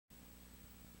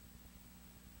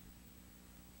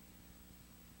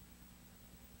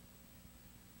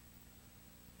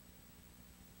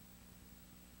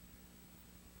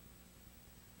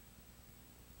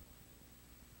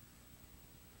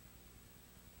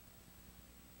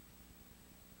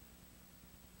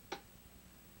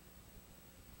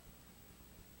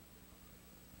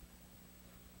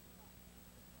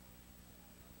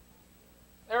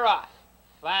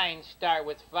Fine start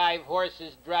with 5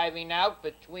 horses driving out.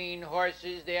 Between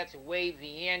horses, that's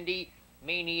Wavy Andy.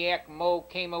 Maniac Mo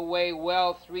came away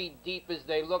well. 3 deep as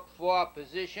they look for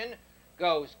position.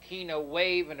 Goes Kina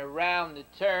Wave and around the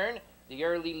turn. The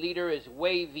early leader is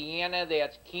Waviana.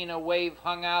 That's Kina Wave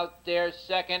hung out there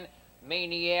second.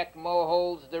 Maniac Mo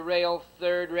holds the rail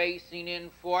third. Racing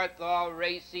in fourth. All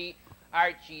Racy.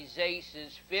 Archie's Ace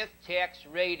is fifth. Tax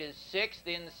Rate is sixth.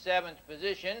 In seventh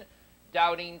position,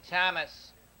 Doubting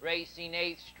Thomas. Racing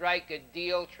eighth. Strike a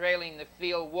Deal. Trailing the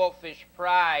field, Wolfish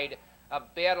Pride. A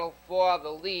battle for the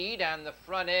lead on the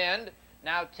front end.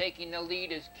 Now taking the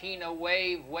lead is Kina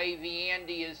Wave. Wavy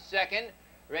Andy is second.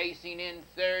 Racing in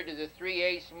third to the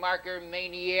 3-ace marker,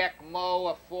 Maniac Mo.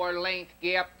 A 4-length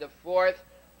gap. The fourth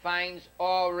finds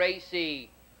All Racy.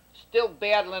 Still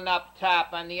battling up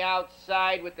top on the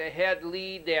outside with the head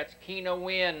lead. That's Kina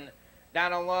Win.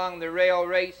 Down along the rail,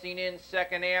 racing in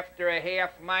second after a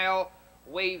half mile.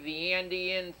 Wavy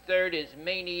Andy in third is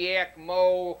Maniac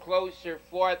Mo. Closer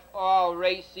fourth, All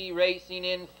Racy. Racing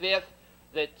in fifth.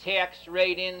 The Tax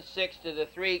Rate in sixth to the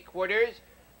 3/4.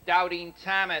 Doubting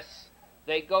Thomas.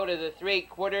 They go to the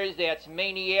 3/4. That's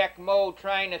Maniac Mo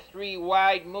trying a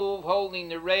 3-wide move. Holding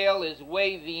the rail is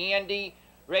Wavy Andy.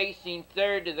 Racing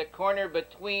third to the corner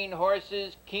between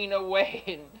horses, Kina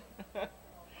Wave.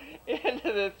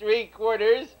 Into the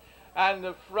 3/4 on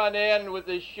the front end with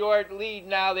a short lead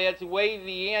now. That's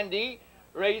Wavy Andy.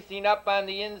 Racing up on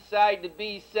the inside to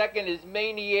be second is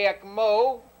Maniac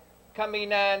Mo.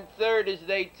 Coming on third as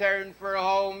they turn for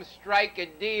home, Strike a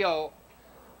Deal.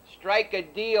 Strike a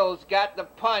Deal's got the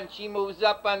punch. He moves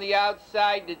up on the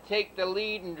outside to take the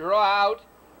lead and draw out.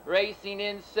 Racing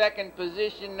in second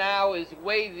position now is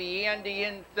Wavy Andy.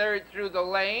 In third through the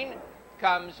lane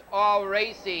comes All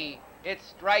Racy. It's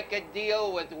Strike a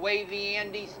Deal with Wavy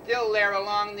Andy still there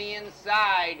along the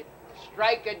inside.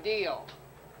 Strike a Deal.